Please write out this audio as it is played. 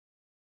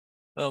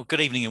Well,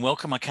 good evening and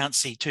welcome. I can't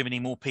see too many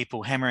more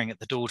people hammering at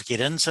the door to get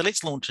in, so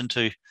let's launch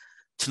into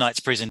tonight's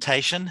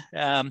presentation.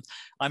 I'm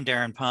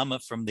Darren Palmer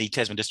from the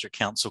Tasman District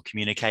Council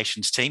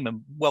Communications team,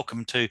 and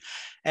welcome to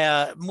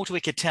our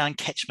Motueka Town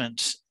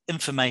Catchment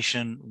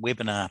Information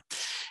webinar.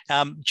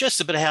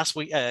 Just a bit of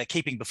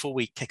housekeeping before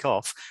we kick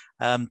off.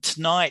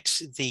 Tonight,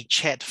 the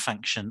chat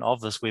function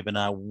of this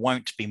webinar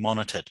won't be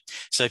monitored.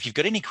 So if you've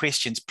got any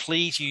questions,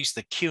 please use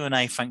the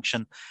Q&A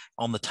function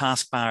on the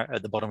taskbar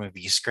at the bottom of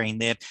your screen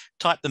there.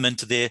 Type them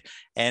into there,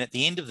 and at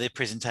the end of the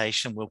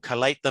presentation, we'll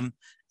collate them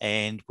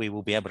and we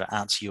will be able to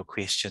answer your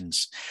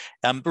questions.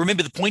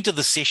 Remember, the point of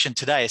the session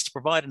today is to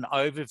provide an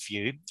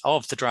overview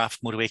of the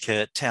draft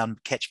Motueka Town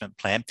Catchment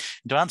Plan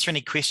and to answer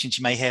any questions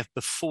you may have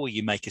before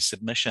you make a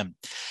submission.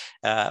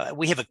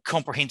 We have a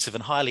comprehensive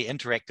and highly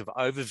interactive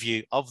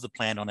overview of the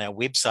plan on our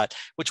website,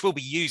 which we'll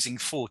be using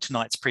for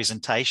tonight's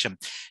presentation.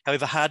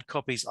 However, hard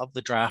copies of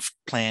the draft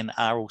plan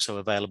are also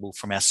available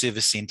from our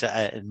service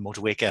centre in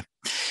Motueka.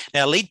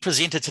 Now, lead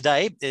presenter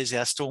today is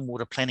our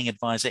Stormwater Planning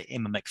Advisor,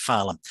 Emma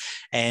McFarlane,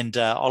 and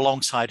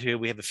alongside her,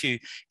 we have a few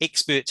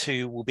experts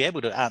who will be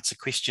able to answer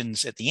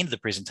questions at the end of the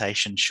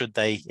presentation should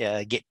they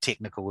get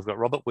technical. We've got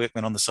Robert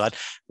Workman on the side,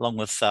 along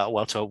with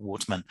Walter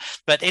Wortman.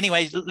 But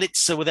anyway,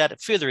 let's, without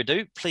further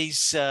ado, please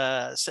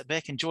sit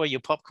back, enjoy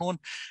your popcorn,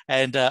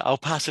 and I'll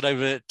pass it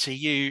over to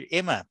you,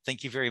 Emma.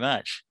 Thank you very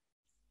much.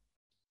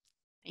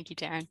 Thank you,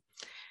 Darren.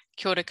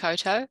 Kia ora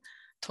koutou.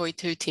 Toi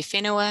tū te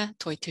whenua,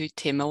 toi tū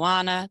te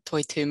moana,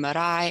 toi tū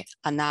marae,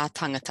 a ngā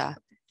tangata.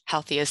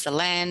 Healthy is the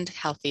land,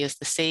 healthy is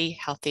the sea,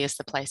 healthy is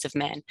the place of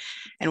man.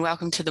 And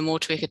welcome to the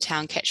Motueka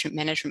Town Catchment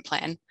Management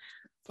Plan.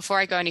 Before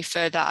I go any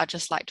further, I'd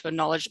just like to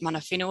acknowledge mana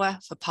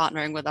whenua for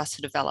partnering with us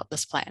to develop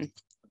this plan.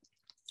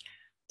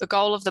 The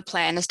goal of the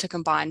plan is to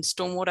combine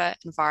stormwater,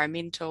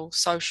 environmental,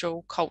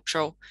 social,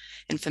 cultural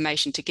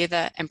information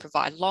together and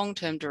provide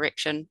long-term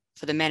direction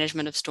for the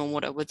management of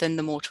stormwater within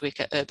the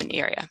Motueka urban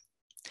area.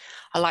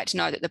 I'd like to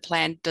note that the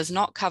plan does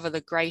not cover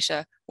the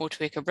greater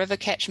Motueka River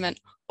catchment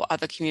or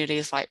other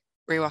communities like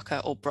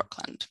Riwaka or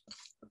Brookland.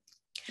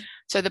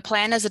 So the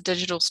plan is a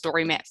digital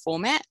story map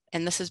format,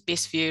 and this is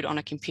best viewed on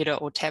a computer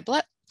or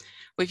tablet.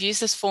 We've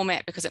used this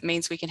format because it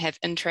means we can have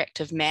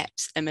interactive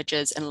maps,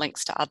 images, and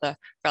links to other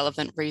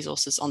relevant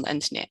resources on the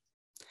internet.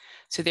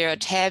 So there are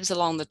tabs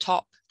along the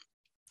top,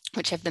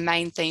 which have the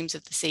main themes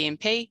of the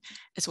CMP,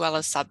 as well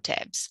as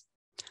sub-tabs.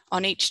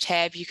 On each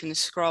tab, you can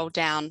scroll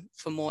down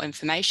for more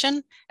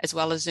information, as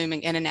well as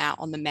zooming in and out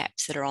on the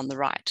maps that are on the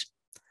right.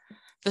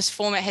 This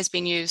format has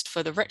been used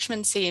for the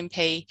Richmond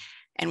CMP,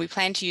 and we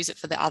plan to use it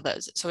for the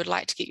others, so I'd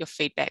like to get your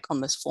feedback on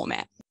this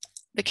format.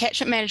 The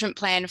Catchment Management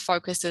Plan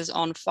focuses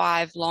on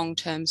 5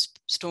 long-term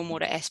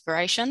stormwater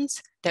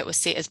aspirations that were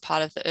set as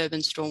part of the Urban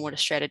Stormwater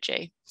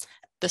Strategy.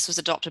 This was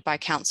adopted by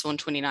Council in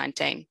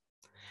 2019.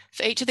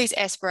 For each of these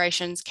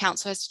aspirations,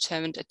 Council has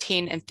determined a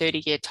 10 and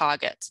 30-year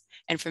targets,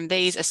 and from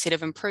these, a set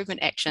of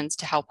improvement actions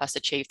to help us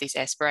achieve these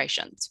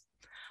aspirations.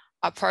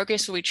 Our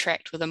progress will be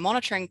tracked with a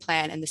monitoring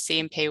plan, and the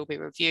CMP will be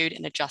reviewed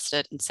and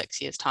adjusted in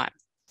 6 years' time.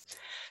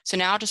 So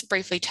now I'll just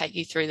briefly take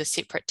you through the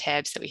separate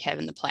tabs that we have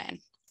in the plan.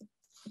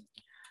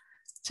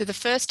 So the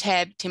first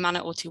tab, Te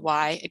Mana o Te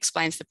Wai,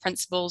 explains the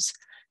principles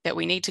that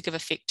we need to give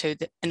effect to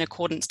in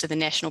accordance to the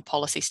National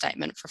Policy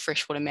Statement for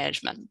Freshwater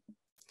Management.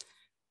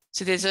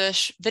 So there's a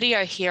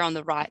video here on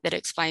the right that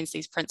explains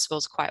these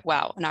principles quite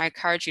well, and I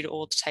encourage you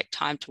all to take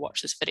time to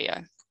watch this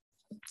video.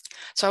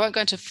 So I won't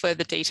go into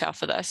further detail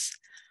for this,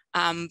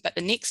 but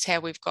the next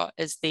tab we've got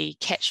is the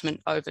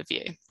catchment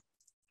overview.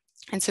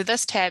 And so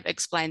this tab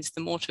explains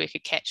the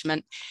Motueka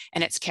catchment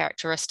and its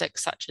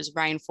characteristics such as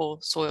rainfall,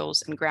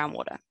 soils, and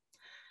groundwater.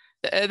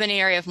 The urban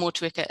area of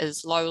Motueka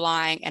is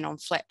low-lying and on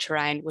flat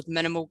terrain with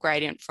minimal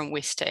gradient from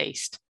west to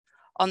east.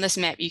 On this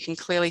map, you can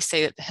clearly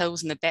see that the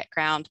hills in the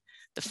background,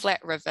 the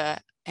flat river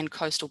and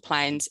coastal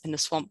plains and the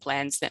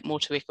swamplands that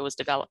Motueka was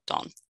developed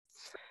on.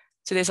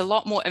 So there's a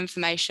lot more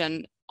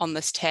information on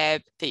this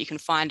tab that you can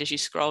find as you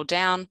scroll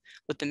down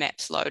with the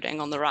maps loading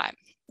on the right.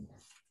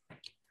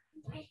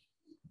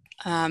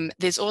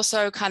 There's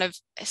also kind of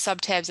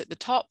sub-tabs at the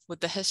top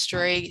with the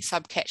history,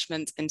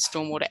 sub-catchments and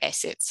stormwater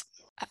assets.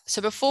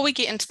 So before we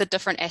get into the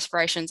different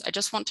aspirations, I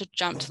just want to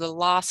jump to the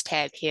last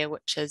tab here,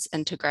 which is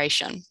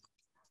integration.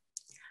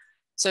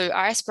 So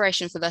our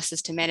aspiration for this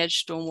is to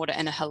manage stormwater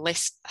in a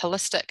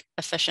holistic,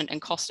 efficient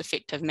and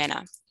cost-effective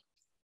manner.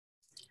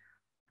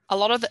 A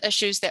lot of the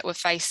issues that we're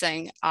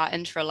facing are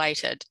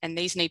interrelated, and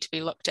these need to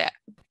be looked at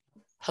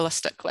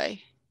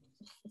holistically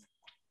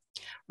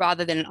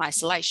rather than in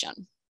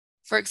isolation.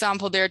 For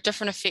example, there are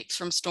different effects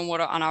from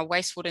stormwater on our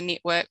wastewater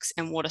networks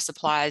and water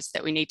supplies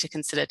that we need to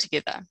consider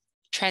together.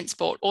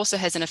 Transport also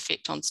has an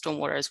effect on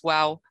stormwater as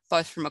well,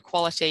 both from a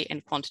quality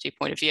and quantity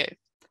point of view.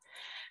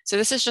 So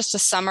this is just a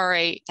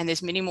summary, and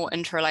there's many more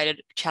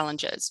interrelated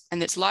challenges, and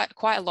there's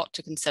quite a lot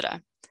to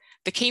consider.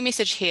 The key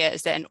message here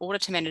is that in order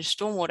to manage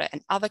stormwater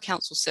and other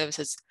council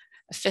services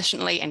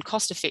efficiently and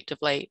cost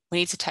effectively, we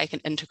need to take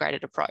an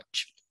integrated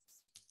approach.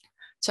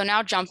 So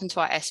now jump into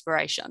our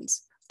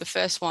aspirations. The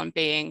first one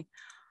being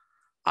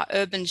our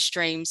urban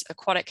streams,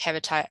 aquatic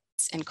habitats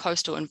sites and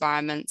coastal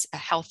environments are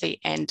healthy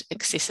and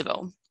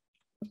accessible.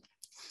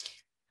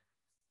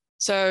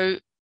 So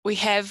we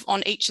have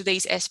on each of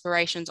these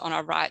aspirations on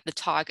our right the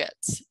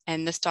targets,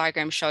 and this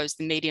diagram shows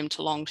the medium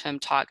to long-term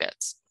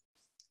targets.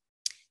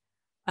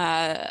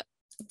 The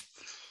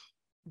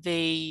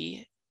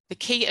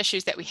key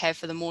issues that we have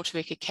for the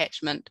Motueka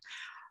catchment,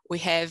 we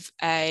have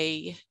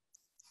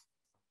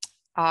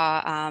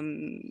our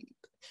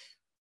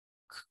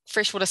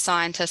freshwater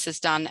scientist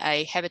has done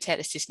a habitat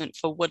assessment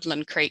for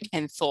Woodland Creek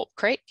and Thorpe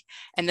Creek,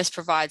 and this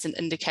provides an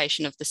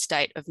indication of the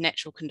state of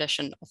natural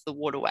condition of the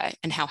waterway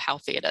and how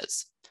healthy it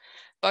is.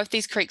 Both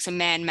these creeks are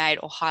man-made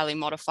or highly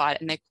modified,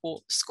 and they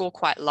score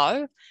quite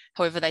low.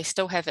 However, they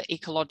still have an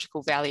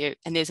ecological value,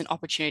 and there's an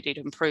opportunity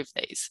to improve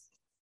these.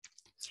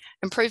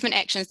 Improvement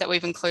actions that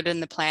we've included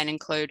in the plan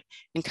include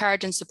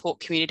encourage and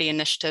support community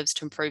initiatives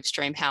to improve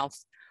stream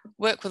health,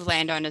 work with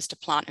landowners to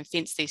plant and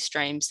fence these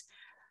streams,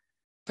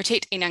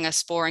 protect inanga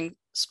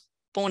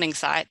spawning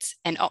sites,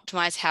 and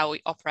optimise how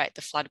we operate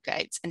the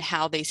floodgates and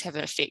how these have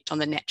an effect on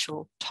the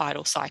natural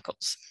tidal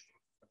cycles.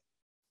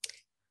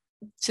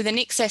 So the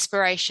next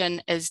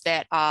aspiration is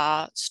that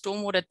our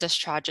stormwater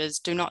discharges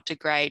do not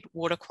degrade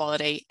water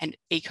quality and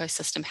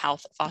ecosystem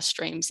health of our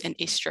streams and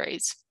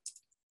estuaries.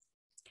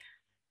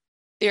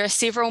 There are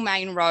several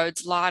main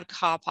roads, large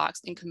car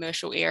parks and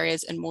commercial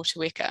areas in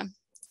Motueka.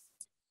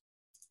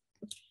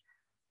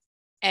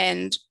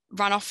 And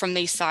runoff from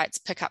these sites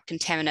pick up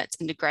contaminants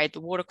and degrade the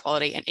water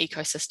quality and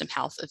ecosystem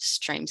health of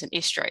streams and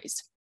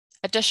estuaries.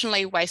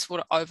 Additionally,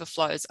 wastewater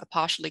overflows are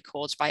partially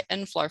caused by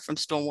inflow from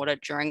stormwater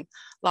during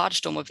large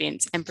storm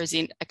events and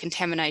present a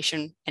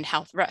contamination and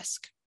health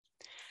risk.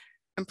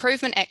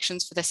 Improvement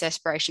actions for this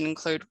aspiration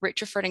include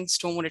retrofitting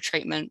stormwater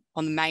treatment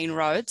on the main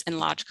roads and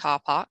large car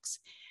parks,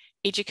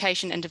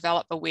 education and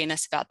develop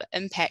awareness about the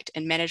impact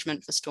and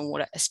management for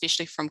stormwater,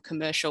 especially from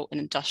commercial and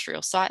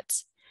industrial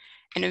sites,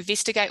 and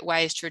investigate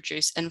ways to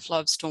reduce inflow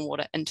of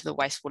stormwater into the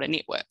wastewater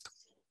network.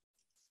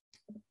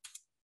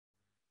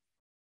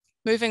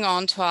 Moving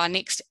on to our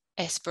next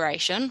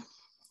aspiration,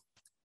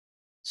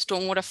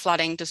 stormwater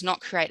flooding does not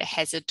create a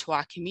hazard to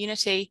our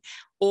community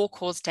or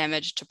cause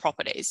damage to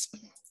properties.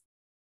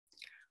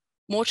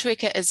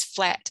 Motueka is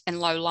flat and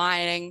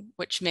low-lying,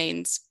 which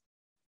means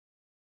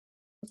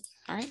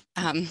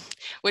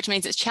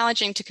it's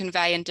challenging to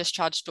convey and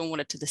discharge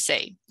stormwater to the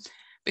sea.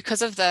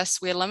 Because of this,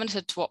 we are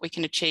limited to what we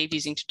can achieve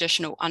using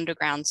traditional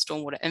underground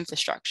stormwater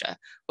infrastructure,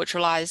 which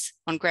relies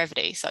on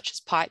gravity, such as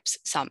pipes,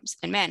 sumps,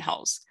 and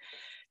manholes.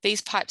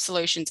 These pipe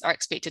solutions are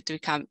expected to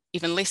become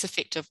even less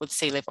effective with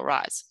sea level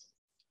rise.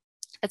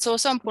 It's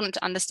also important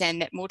to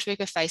understand that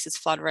Motueka faces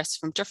flood risks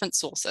from different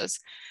sources,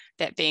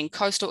 that being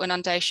coastal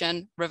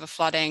inundation, river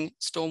flooding,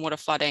 stormwater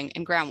flooding,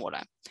 and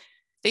groundwater.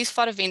 These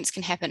flood events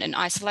can happen in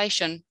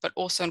isolation, but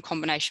also in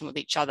combination with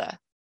each other.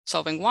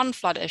 Solving one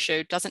flood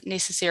issue doesn't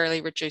necessarily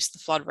reduce the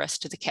flood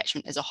risk to the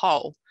catchment as a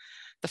whole.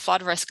 The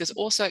flood risk is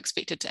also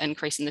expected to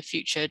increase in the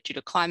future due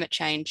to climate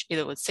change,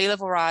 either with sea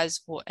level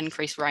rise or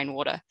increased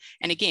rainwater.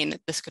 And again,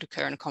 this could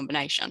occur in a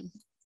combination.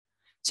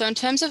 So in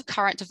terms of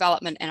current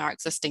development in our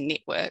existing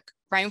network,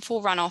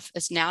 rainfall runoff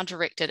is now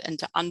directed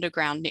into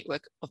underground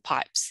network of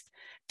pipes.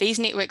 These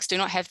networks do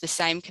not have the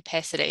same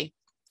capacity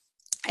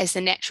as the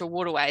natural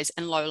waterways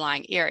in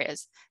low-lying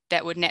areas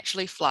that would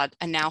naturally flood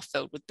are now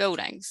filled with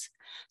buildings.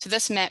 So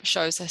this map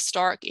shows a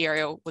historic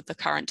aerial with the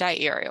current day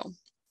aerial.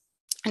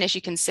 And as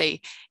you can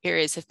see,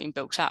 areas have been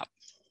built up.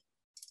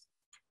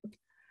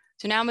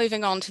 So now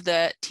moving on to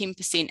the 10%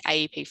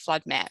 AEP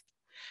flood map.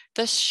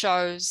 This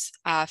shows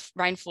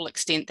rainfall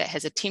extent that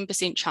has a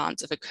 10%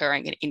 chance of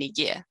occurring in any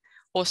year,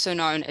 also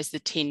known as the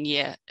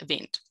 10-year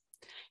event.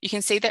 You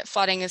can see that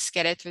flooding is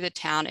scattered through the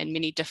town in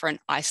many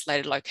different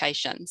isolated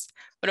locations,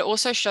 but it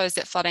also shows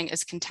that flooding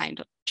is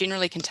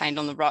generally contained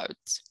on the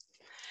roads.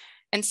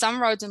 And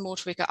some roads in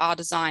Motueka are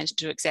designed to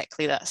do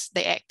exactly this.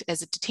 They act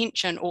as a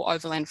detention or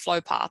overland flow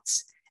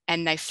paths,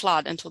 and they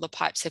flood until the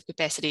pipes have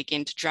capacity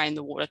again to drain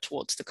the water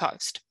towards the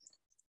coast.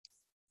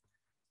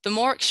 The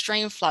more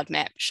extreme flood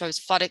map shows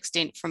flood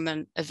extent from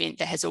an event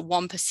that has a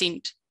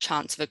 1%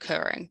 chance of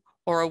occurring,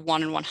 or a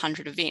 1 in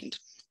 100 event.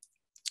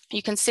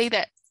 You can see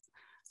that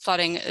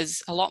flooding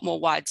is a lot more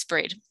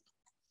widespread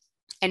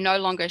and no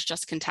longer is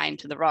just contained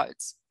to the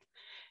roads.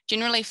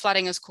 Generally,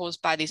 flooding is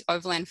caused by these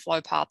overland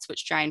flow paths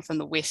which drain from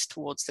the west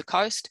towards the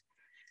coast.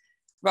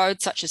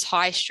 Roads such as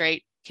High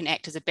Street can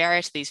act as a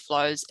barrier to these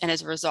flows, and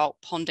as a result,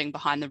 ponding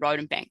behind the road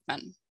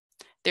embankment.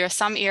 There are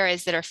some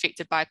areas that are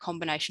affected by a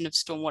combination of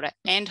stormwater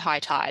and high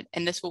tide,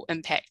 and this will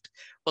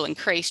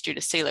increase due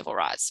to sea level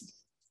rise.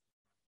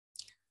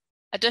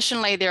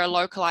 Additionally, there are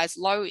localized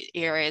low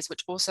areas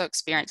which also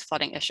experience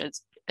flooding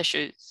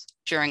issues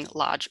during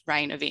large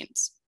rain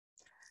events.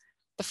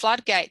 The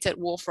floodgates at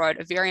Wharf Road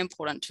are very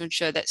important to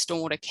ensure that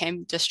stormwater can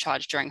be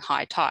discharged during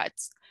high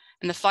tides,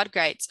 and the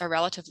floodgates are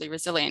relatively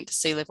resilient to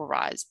sea level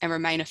rise and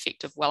remain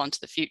effective well into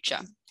the future.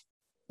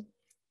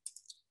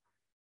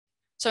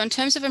 So in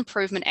terms of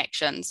improvement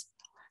actions,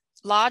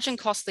 large and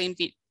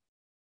costly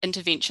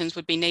interventions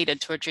would be needed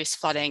to address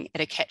flooding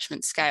at a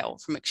catchment scale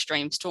from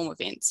extreme storm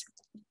events.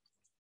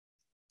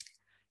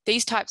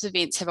 These types of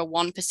events have a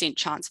 1%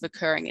 chance of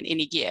occurring in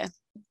any year.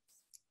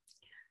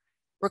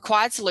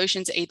 Required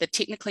solutions are either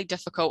technically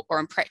difficult or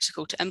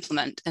impractical to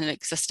implement in an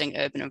existing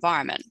urban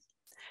environment.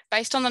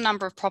 Based on the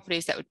number of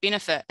properties that would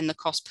benefit, and the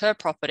cost per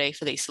property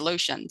for these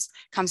solutions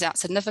comes out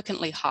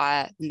significantly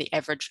higher than the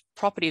average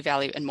property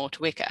value in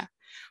Motueka,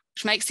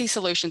 which makes these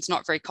solutions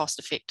not very cost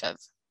effective.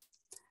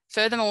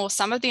 Furthermore,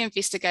 some of the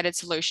investigated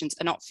solutions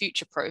are not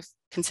future-proof,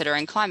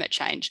 considering climate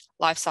change,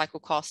 life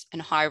cycle costs,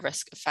 and high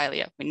risk of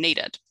failure when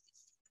needed.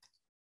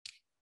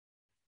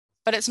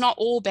 But it's not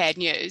all bad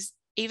news.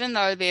 Even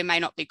though there may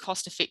not be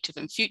cost-effective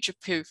and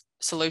future-proof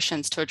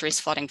solutions to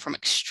address flooding from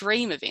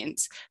extreme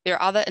events, there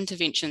are other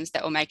interventions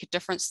that will make a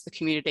difference to the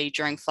community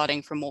during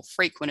flooding from more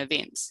frequent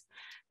events.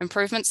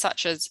 Improvements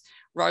such as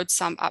road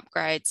sump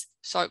upgrades,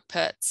 soak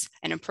pits,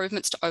 and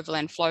improvements to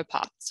overland flow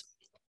paths.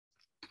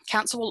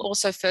 Council will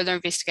also further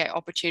investigate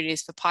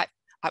opportunities for pipe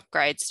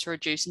upgrades to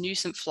reduce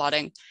nuisance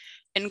flooding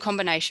in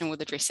combination with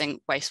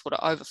addressing wastewater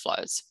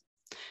overflows.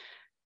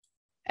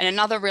 And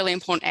another really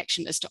important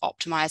action is to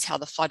optimise how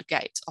the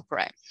floodgates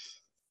operate.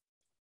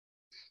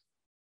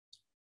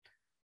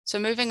 So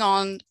moving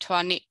on to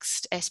our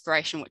next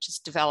aspiration, which is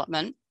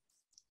development,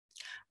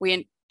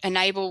 we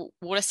enable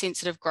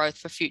water-sensitive growth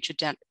for future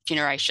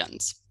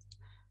generations.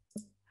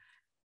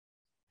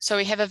 So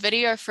we have a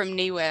video from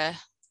Niue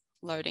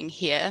loading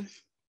here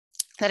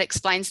that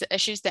explains the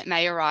issues that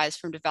may arise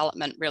from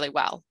development really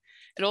well.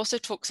 It also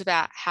talks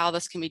about how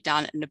this can be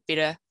done in a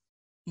better,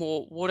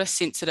 more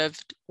water-sensitive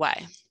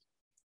way.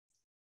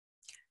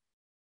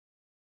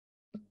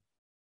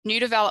 New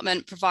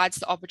development provides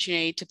the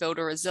opportunity to build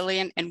a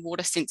resilient and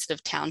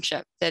water-sensitive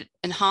township that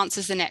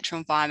enhances the natural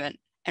environment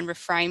and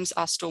reframes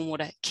our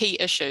stormwater key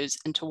issues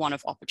into one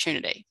of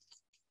opportunity.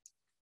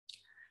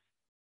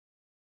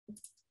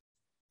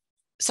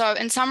 So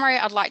in summary,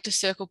 I'd like to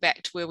circle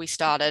back to where we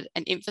started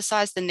and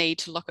emphasise the need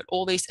to look at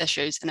all these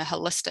issues in a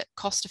holistic,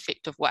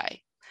 cost-effective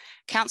way.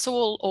 Council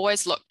will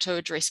always look to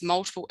address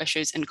multiple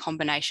issues in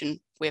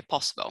combination where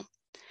possible.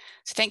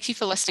 So thank you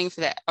for listening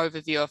for that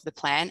overview of the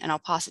plan, and I'll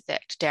pass it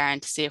back to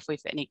Darren to see if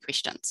we've got any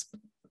questions.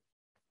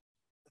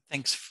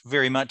 Thanks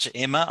very much,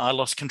 Emma. I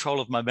lost control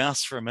of my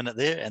mouse for a minute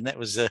there, and that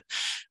was a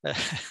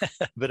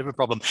bit of a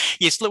problem.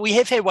 Yes, look, we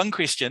have had one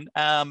question,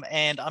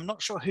 and I'm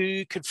not sure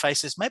who could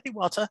face this. Maybe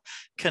Walter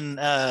can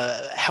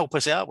help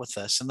us out with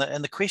this. And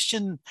the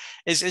question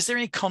is there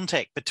any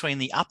contact between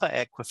the upper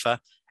aquifer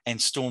and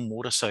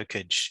stormwater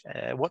soakage?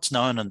 What's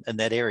known in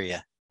that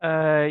area?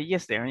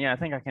 Yes, Darren. Yeah, I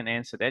think I can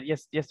answer that.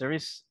 Yes, there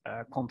is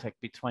contact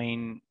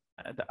between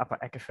the upper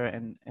aquifer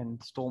and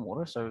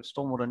stormwater. So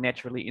stormwater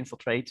naturally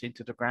infiltrates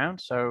into the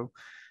ground, so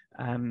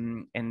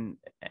and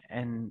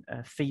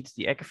feeds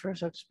the aquifer,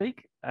 so to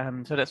speak.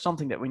 So that's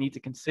something that we need to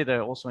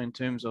consider also in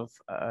terms of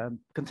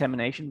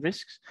contamination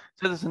risks.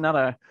 So there's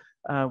another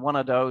one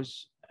of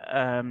those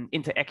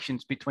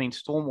interactions between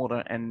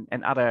stormwater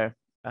and other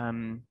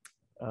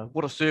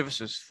water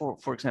services,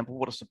 for example,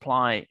 water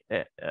supply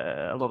that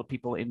a lot of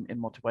people in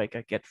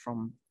Motueka get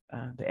from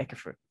the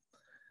aquifer.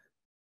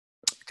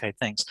 Okay,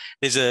 thanks.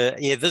 There's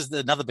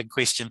another big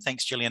question.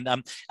 Thanks, Gillian.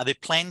 Are there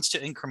plans to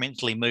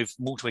incrementally move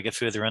Motueka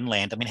further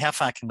inland? I mean, how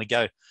far can we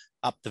go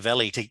up the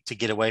valley to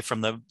get away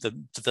from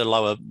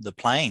the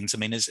plains? I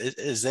mean,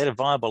 is that a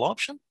viable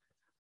option?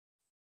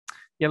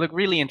 Yeah, look,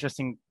 really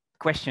interesting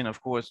question.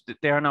 Of course,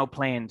 there are no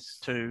plans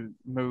to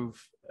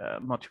move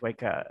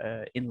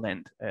Motueka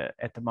inland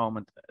at the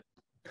moment.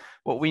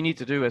 What we need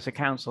to do as a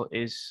council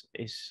is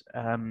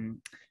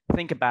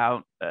think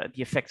about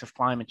the effects of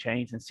climate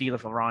change and sea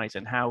level rise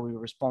and how we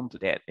respond to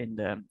that in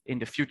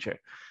the future.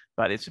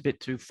 But it's a bit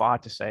too far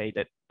to say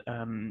that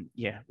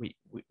we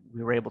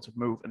were able to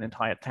move an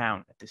entire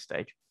town at this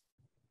stage.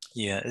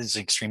 Yeah, it's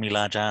an extremely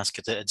large ask.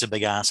 It's a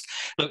big ask.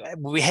 Look,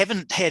 we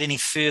haven't had any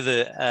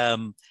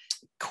further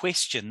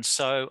questions,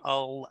 so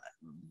I'll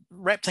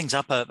wrap things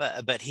up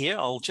a bit here.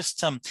 I'll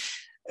just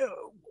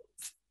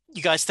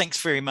you guys, thanks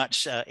very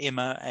much,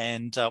 Emma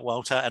and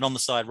Walter, and on the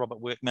side, Robert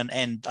Workman,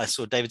 and I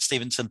saw David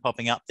Stevenson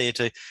popping up there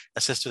to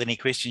assist with any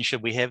questions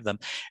should we have them.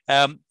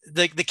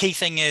 The key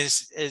thing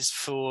is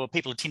for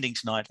people attending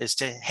tonight is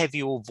to have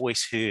your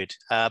voice heard.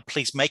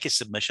 Please make a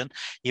submission.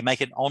 You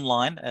make it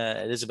online.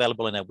 It is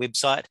available on our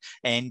website,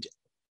 and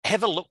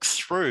have a look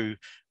through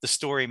the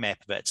story map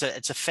of it.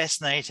 It's a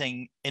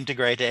fascinating,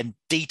 integrated, and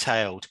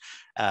detailed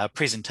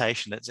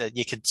presentation.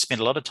 You could spend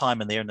a lot of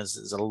time in there, and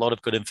there's a lot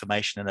of good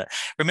information in it.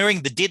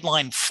 Remembering the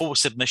deadline for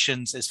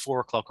submissions is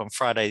 4 o'clock on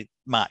Friday,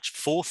 March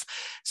 4th.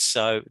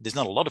 So there's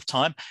not a lot of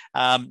time.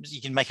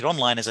 You can make it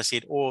online, as I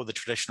said, or the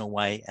traditional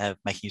way of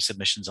making your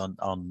submissions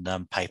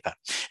on paper.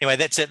 Anyway,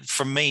 that's it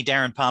from me,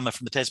 Darren Palmer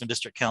from the Tasman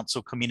District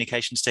Council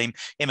Communications Team,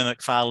 Emma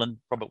McFarlane,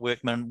 Robert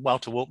Workman,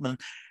 Walter Waltman,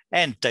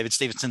 and David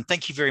Stevenson.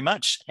 Thank you very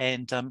much,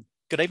 and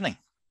good evening.